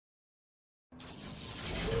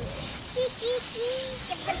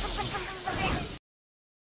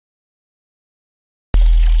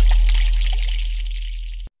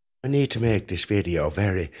I need to make this video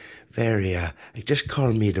very, just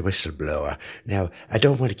call me the whistleblower. Now, I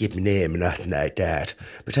don't want to give my name or nothing like that,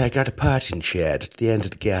 but I got a potting shed at the end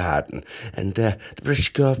of the garden, and the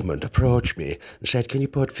British government approached me and said, can you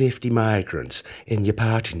put 50 migrants in your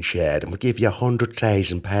potting shed and we'll give you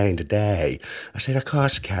 £100,000 a day? I said, of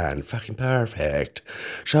course I can, fucking perfect.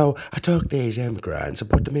 So I took these immigrants and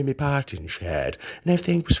put them in my potting shed, and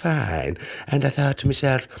everything was fine, and I thought to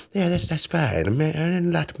myself, yeah, that's fine, I'm earning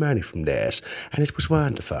a lot of money from this, and it was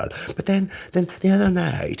wonderful. But then the other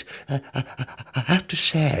night, I have to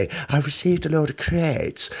say, I received a load of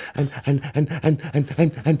crates, and in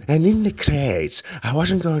the crates, I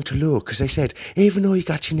wasn't going to look, because they said, even though you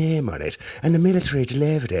got your name on it, and the military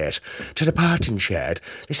delivered it to the potting shed,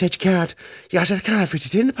 they said, you can't. Yeah, I said, I can't fit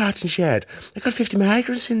it in the potting shed. I got 50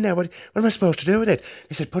 migrants in there. What am I supposed to do with it?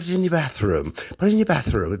 They said, put it in your bathroom. Put it in your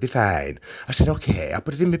bathroom, it'll be fine. I said, okay, I'll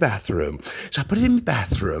put it in my bathroom. So I put it in my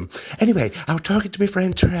bathroom. Anyway, I was talking to my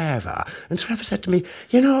friend Trevor, and Trevor said to me,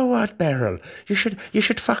 you know what, Beryl, you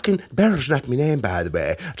should fucking, Beryl's not my name, by the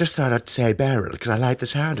way. I just thought I'd say Beryl, because I like the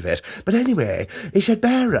sound of it. But anyway, he said,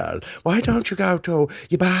 Beryl, why don't you go to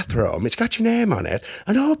your bathroom? It's got your name on it,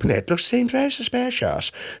 and open it. Looks, seems very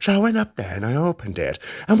suspicious. So I went up there and I opened it.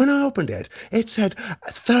 And when I opened it, it said,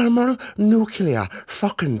 thermal nuclear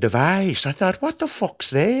fucking device. I thought, what the fuck's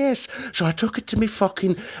this? So I took it to my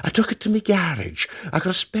garage. I got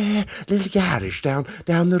a spare little garage down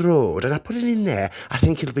the road, and I put it in there. I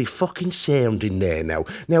think it'll be fucking sound in there now.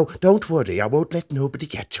 Now, don't worry, I won't let nobody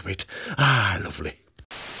get to it. Ah, lovely.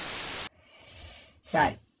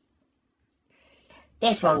 So,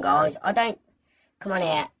 this one, guys, I don't come on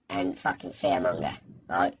here and fucking fearmonger,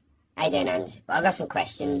 right? How you doing, Ange? But I've got some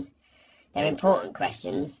questions. They're important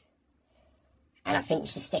questions, and I think you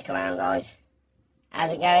should stick around, guys.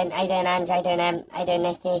 How's it going? How you doing, Ange? How you doing, How you doing,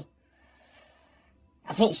 Nicky?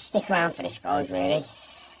 I think you should stick around for this, guys, really.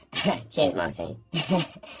 Cheers, Martin.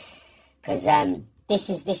 Because this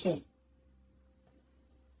is...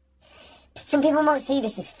 Some people might see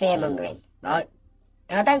this as fear-mongering, right?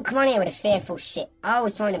 And I don't come on here with a fearful shit. I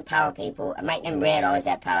always try and empower people and make them realise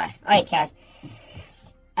their power. Alright, Kaz?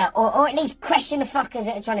 Or at least question the fuckers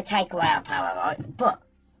that are trying to take away our power, right? But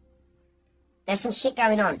there's some shit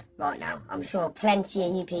going on right now. I'm sure plenty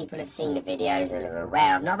of you people have seen the videos and are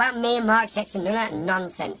aware of. Not about me and Mark sex and none of that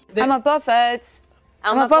nonsense. Am I bothered?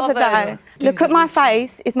 Am I bothered though? Look at my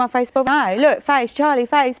face. Is my face bothered? No, look, face, Charlie,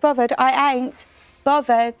 face, bothered. I ain't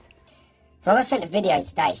bothered. So I sent a video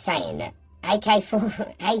today saying that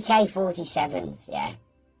AK47s, yeah,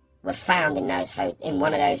 were found in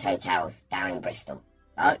one of those hotels down in Bristol,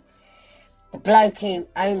 right? The bloke who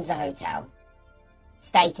owns the hotel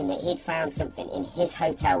stating that he'd found something in his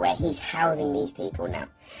hotel where he's housing these people now.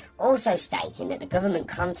 Also stating that the government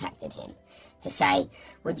contacted him to say,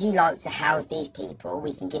 would you like to house these people?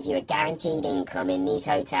 We can give you a guaranteed income in these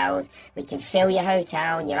hotels. We can fill your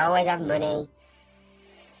hotel and you'll always have money.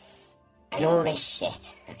 And all this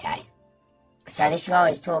shit, okay? So this guy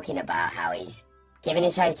is talking about how he's giving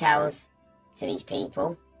his hotels to these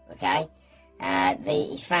people, okay?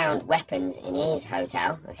 He's found weapons in his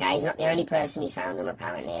hotel, okay? He's not the only person who's found them,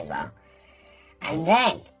 apparently, as well. And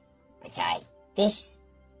then, okay, this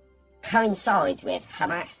coincides with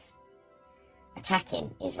Hamas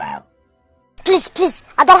attacking Israel. Please,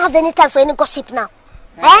 I don't have any time for any gossip now.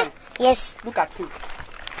 Eh? Yes. Look at it.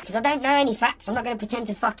 Because I don't know any facts, I'm not going to pretend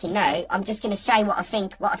to fucking know. I'm just going to say what I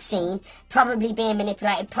think, what I've seen. Probably being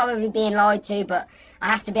manipulated, probably being lied to, but I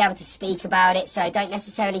have to be able to speak about it, so don't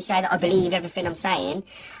necessarily say that I believe everything I'm saying.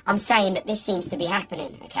 I'm saying that this seems to be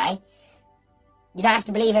happening, okay? You don't have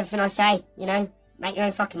to believe everything I say, you know? Make your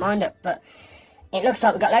own fucking mind up, but it looks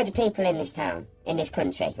like we've got loads of people in this town, in this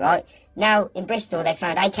country, right? Now, in Bristol, they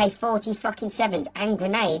found AK47s and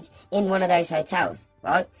grenades in one of those hotels,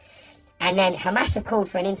 right? And then Hamas have called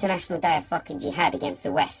for an international day of fucking jihad against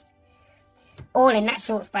the West. All in that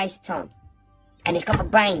short space of time. And it's got my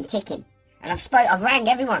brain ticking. And I've rang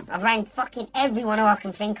everyone. I've rang fucking everyone who I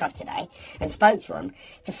can think of today and spoke to them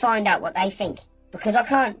to find out what they think. Because I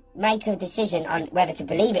can't make a decision on whether to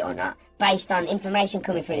believe it or not based on information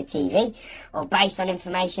coming through the TV or based on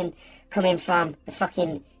information coming from the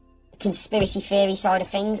fucking conspiracy theory side of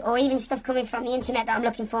things or even stuff coming from the internet that I'm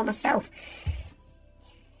looking for myself.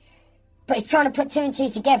 But it's trying to put 2 and 2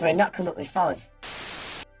 together and not come up with 5.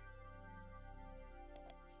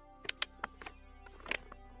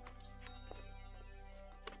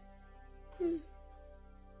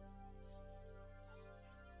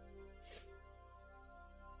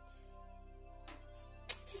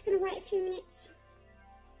 Just gonna wait a few minutes.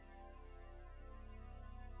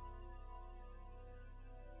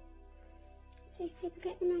 people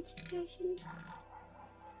get the notifications.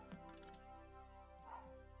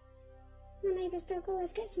 My neighbour's dog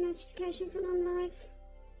always gets the notifications when I'm live.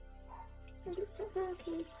 Doesn't stop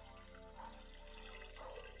barking.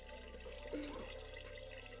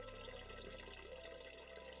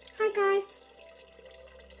 Hi guys.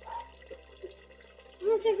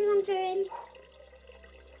 How's everyone doing?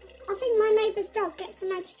 I think my neighbour's dog gets the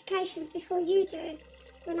notifications before you do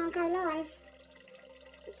when I go live.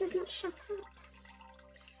 It does not shut up.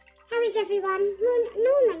 How is everyone?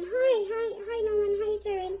 Norman, hi Norman, how you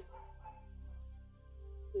doing?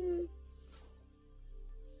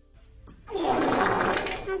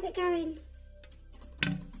 How's it going?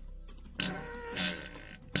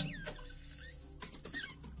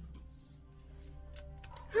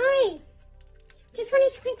 Hi! Just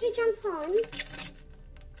wanted to quickly jump on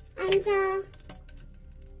and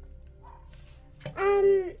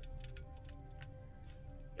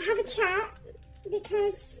have a chat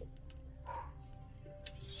because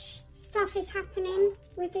stuff is happening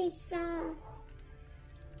with these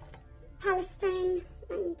Palestine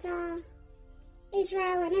and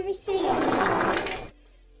Israel and everything.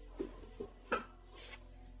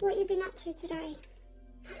 What you been up to today?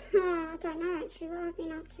 I don't know actually what I've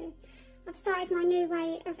been up to. I've started my new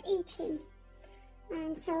way of eating,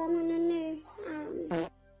 and so I'm on a new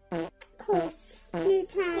course, new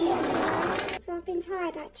plan. So I've been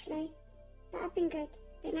tired actually, but I've been good.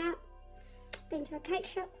 Been out, been to a cake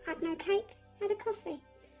shop, had no cake, had a coffee.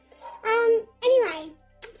 Anyway,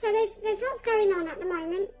 so there's lots going on at the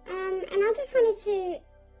moment, and I just wanted to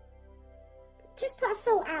just put a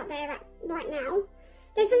thought out there right now.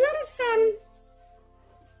 There's a lot of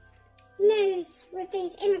news with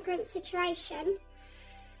these immigrant situation.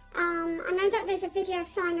 I know that there's a video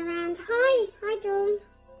flying around. Hi Dawn.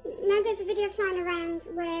 I know there's a video flying around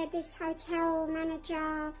where this hotel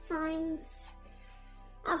manager finds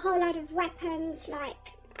a whole load of weapons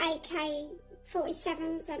like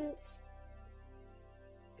AK47s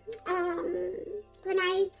and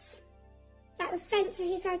grenades that was sent to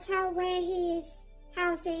his hotel where he is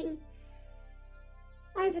housing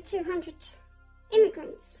over 200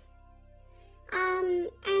 immigrants.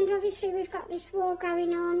 And obviously we've got this war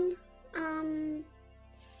going on.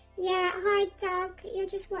 Yeah, hi Doug, you're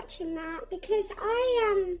just watching that because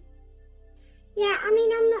yeah, I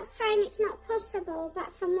mean, I'm not saying it's not possible,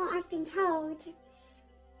 but from what I've been told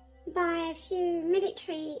by a few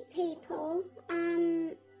military people,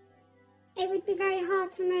 it would be very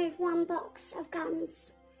hard to move one box of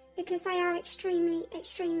guns because they are extremely,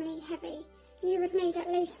 extremely heavy. You would need at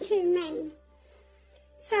least 2 men.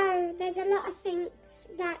 So there's a lot of things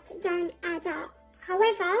that don't add up.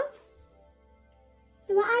 However,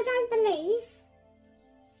 what I don't believe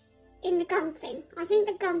in the gun thing. I think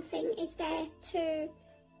the gun thing is there to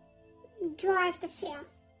drive the fear.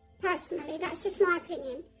 Personally, that's just my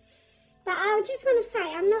opinion. But I just want to say,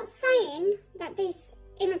 I'm not saying that these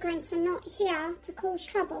immigrants are not here to cause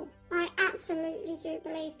trouble. I absolutely do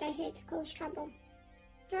believe they're here to cause trouble.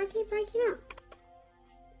 Do I keep breaking up?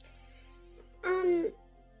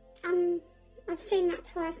 I've seen that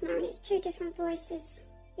twice now and it's 2 different voices.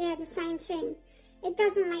 Yeah, the same thing. It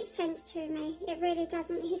doesn't make sense to me. It really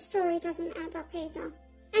doesn't. His story doesn't add up either.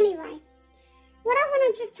 Anyway, what I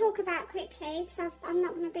want to just talk about quickly, because I'm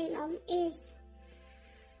not going to be long, is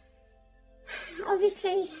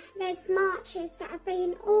obviously there's marches that have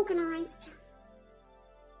been organised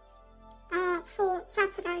for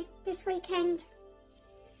Saturday this weekend.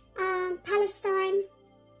 Palestine,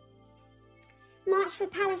 March for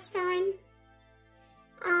Palestine,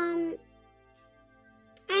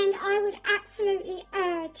 and I would absolutely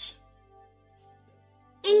urge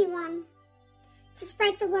anyone to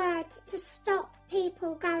spread the word to stop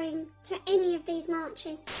people going to any of these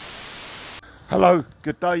marches. Hello,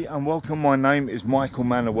 good day and welcome. My name is Michael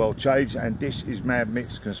Chaves and this is Mad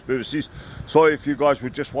Mixed Conspiracies. Sorry if you guys were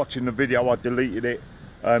just watching the video, I deleted it.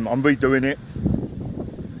 I'm redoing it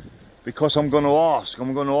because I'm going to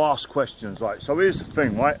ask questions. Right, so here's the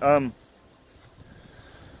thing, right?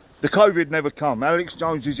 The COVID never come. Alex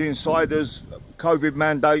Jones's insiders, COVID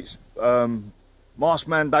mandates, mask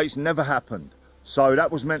mandates never happened. So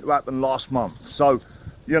that was meant to happen last month. So,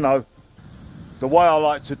 you know, the way I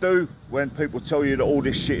like to do when people tell you that all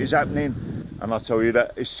this shit is happening, and I tell you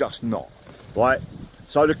that it's just not, right?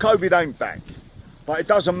 So the COVID ain't back. But it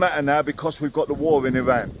doesn't matter now because we've got the war in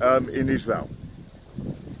Iran, in Israel.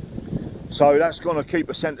 So that's going to keep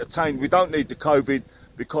us entertained. We don't need the COVID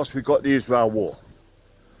because we've got the Israel war.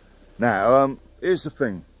 Now, here's the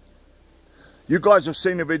thing. You guys have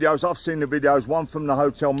seen the videos, I've seen the videos, one from the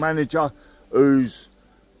hotel manager who's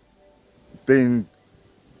been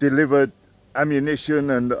delivered ammunition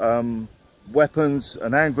and weapons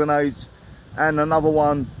and hand grenades, and another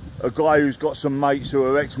one, a guy who's got some mates who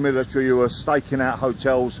are ex-military who are staking out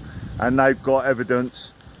hotels, and they've got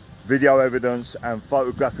evidence, video evidence and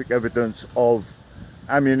photographic evidence of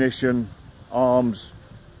ammunition, arms,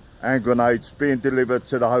 hand grenades being delivered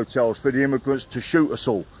to the hotels for the immigrants to shoot us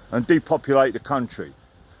all and depopulate the country.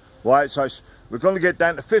 Right, so we're going to get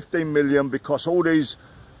down to 15 million because all these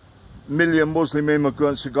million Muslim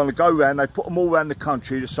immigrants are going to go around. They put them all around the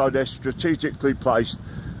country, so they're strategically placed,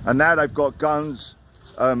 and now they've got guns,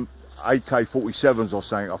 AK47s or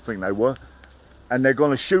something, I think they were, and they're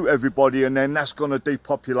going to shoot everybody, and then that's going to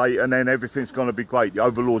depopulate, and then everything's going to be great. The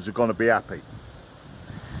overlords are going to be happy.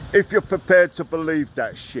 If you're prepared to believe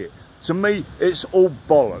that shit, to me it's all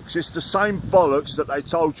bollocks. It's the same bollocks that they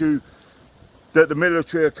told you that the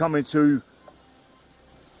military are coming to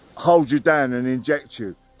hold you down and inject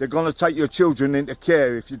you. They're going to take your children into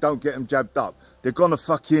care if you don't get them jabbed up. They're going to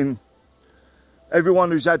fucking... Everyone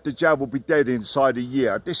who's had the jab will be dead inside a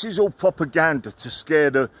year. This is all propaganda to scare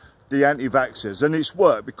the anti-vaxxers. And it's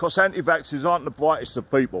worked, because anti-vaxxers aren't the brightest of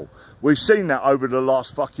people. We've seen that over the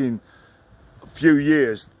last fucking few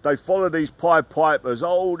years. They follow these Pied Pipers.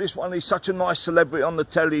 Oh, this one, he's such a nice celebrity on the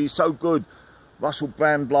telly. He's so good. Russell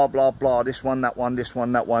Brand, blah, blah, blah. This one, that one, this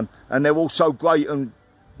one, that one. And they're all so great, and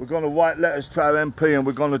we're going to write letters to our MP, and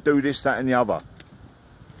we're going to do this, that and the other.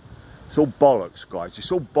 It's all bollocks, guys.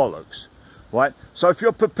 It's all bollocks, right? So if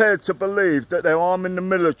you're prepared to believe that they're arming the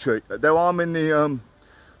military, that they're arming the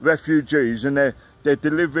refugees, and they're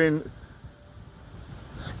delivering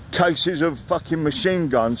cases of fucking machine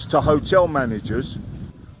guns to hotel managers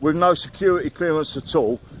with no security clearance at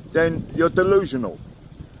all, then you're delusional.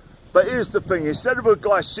 But here's the thing, instead of a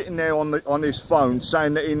guy sitting there on his phone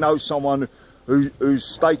saying that he knows someone who's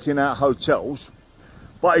staking out hotels,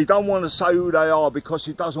 but he don't want to say who they are because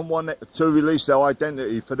he doesn't want to release their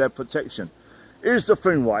identity for their protection. Here's the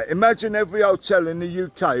thing, right? Imagine every hotel in the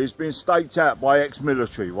UK is being staked out by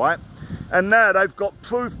ex-military, right? And now they've got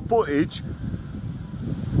proof footage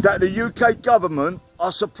that the UK government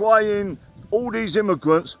are supplying all these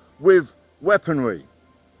immigrants with weaponry.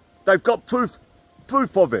 They've got proof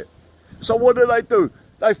of it. So what do?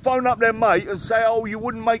 They phone up their mate and say, oh, you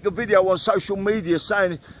wouldn't make a video on social media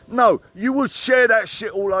saying, no, you would share that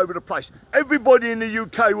shit all over the place. Everybody in the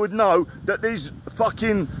UK would know that these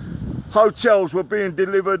fucking hotels were being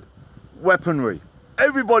delivered weaponry.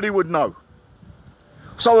 Everybody would know.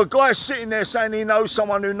 So a guy sitting there saying he knows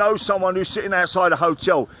someone who's sitting outside a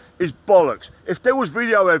hotel is bollocks. If there was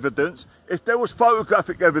video evidence, if there was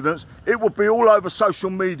photographic evidence, it would be all over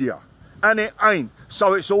social media. And it ain't.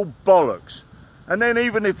 So it's all bollocks. And then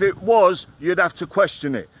even if it was, you'd have to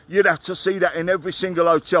question it. You'd have to see that in every single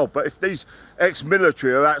hotel. But if these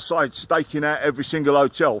ex-military are outside staking out every single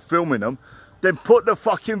hotel, filming them, then put the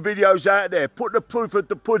fucking videos out there. Put the proof of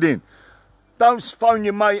the pudding. Don't phone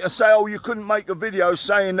your mate and say, oh, you couldn't make a video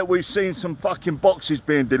saying that we've seen some fucking boxes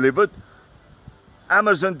being delivered.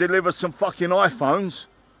 Amazon delivered some fucking iPhones.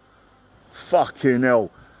 Fucking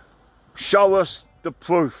hell. Show us the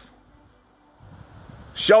proof.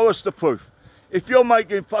 Show us the proof. If you're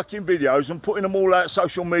making fucking videos and putting them all out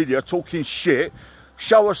social media talking shit,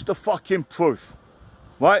 show us the fucking proof,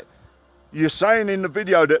 right? You're saying in the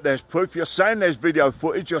video that there's proof, you're saying there's video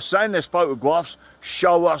footage, you're saying there's photographs,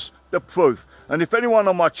 show us the proof. And if anyone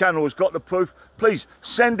on my channel has got the proof, please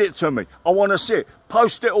send it to me. I want to see it.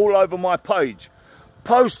 Post it all over my page.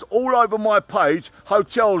 Post all over my page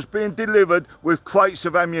hotels being delivered with crates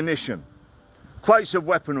of ammunition, crates of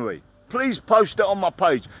weaponry. Please post it on my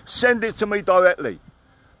page. Send it to me directly.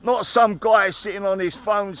 Not some guy sitting on his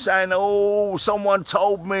phone saying, oh, someone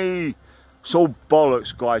told me. It's all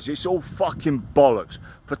bollocks, guys. It's all fucking bollocks.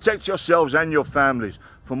 Protect yourselves and your families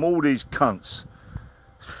from all these cunts.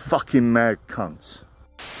 Fucking mad cunts.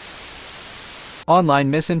 Online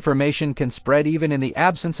misinformation can spread even in the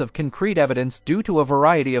absence of concrete evidence due to a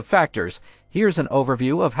variety of factors. Here's an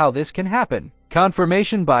overview of how this can happen.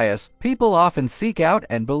 Confirmation bias. People often seek out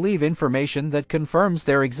and believe information that confirms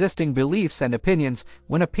their existing beliefs and opinions.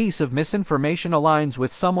 When a piece of misinformation aligns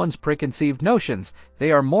with someone's preconceived notions,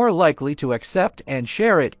 they are more likely to accept and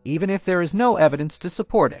share it even if there is no evidence to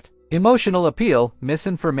support it. Emotional appeal.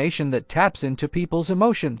 Misinformation that taps into people's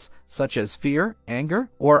emotions, such as fear, anger,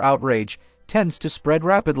 or outrage, tends to spread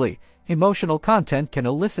rapidly. Emotional content can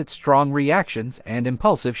elicit strong reactions and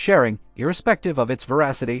impulsive sharing, irrespective of its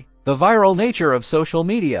veracity. The viral nature of social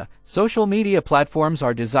media. Social media platforms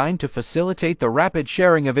are designed to facilitate the rapid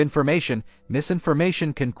sharing of information.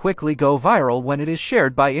 Misinformation can quickly go viral when it is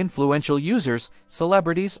shared by influential users,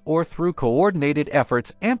 celebrities, or through coordinated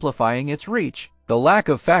efforts amplifying its reach. The lack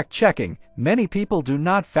of fact-checking. Many people do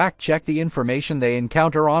not fact-check the information they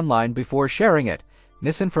encounter online before sharing it.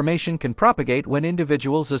 Misinformation can propagate when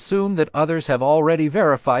individuals assume that others have already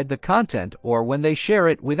verified the content or when they share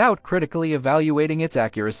it without critically evaluating its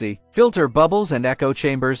accuracy. Filter bubbles and echo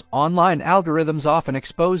chambers. Online algorithms often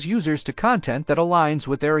expose users to content that aligns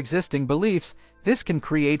with their existing beliefs. This can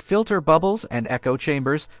create filter bubbles and echo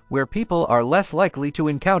chambers where people are less likely to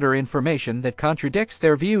encounter information that contradicts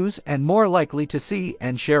their views and more likely to see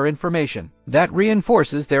and share information that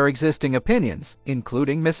reinforces their existing opinions,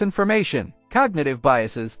 including misinformation. Cognitive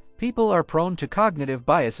biases. People are prone to cognitive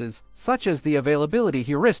biases, such as the availability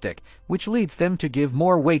heuristic, which leads them to give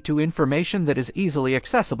more weight to information that is easily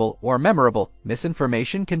accessible or memorable.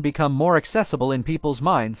 Misinformation can become more accessible in people's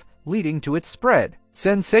minds, leading to its spread.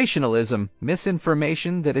 Sensationalism.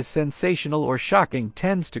 Misinformation that is sensational or shocking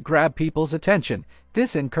tends to grab people's attention.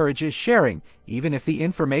 This encourages sharing, even if the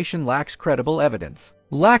information lacks credible evidence.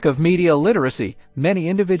 Lack of media literacy. Many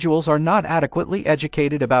individuals are not adequately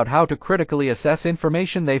educated about how to critically assess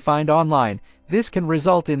information they find online. This can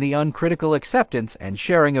result in the uncritical acceptance and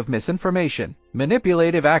sharing of misinformation.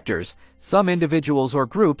 Manipulative actors. Some individuals or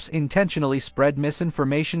groups intentionally spread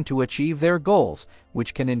misinformation to achieve their goals,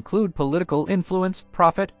 which can include political influence,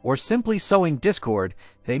 profit, or simply sowing discord.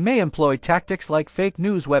 They may employ tactics like fake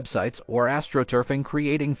news websites or astroturfing,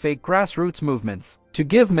 creating fake grassroots movements to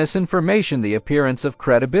give misinformation the appearance of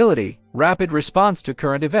credibility. Rapid response to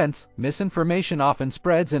current events. Misinformation often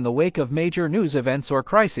spreads in the wake of major news events or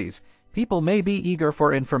crises. People may be eager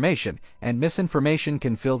for information, and misinformation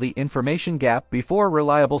can fill the information gap before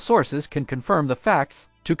reliable sources can confirm the facts.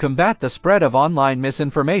 To combat the spread of online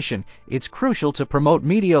misinformation, it's crucial to promote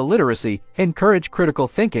media literacy, encourage critical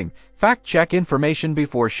thinking, fact-check information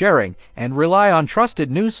before sharing, and rely on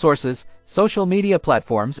trusted news sources. Social media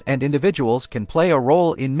platforms and individuals can play a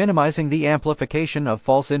role in minimizing the amplification of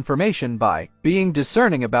false information by being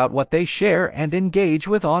discerning about what they share and engage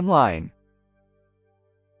with online.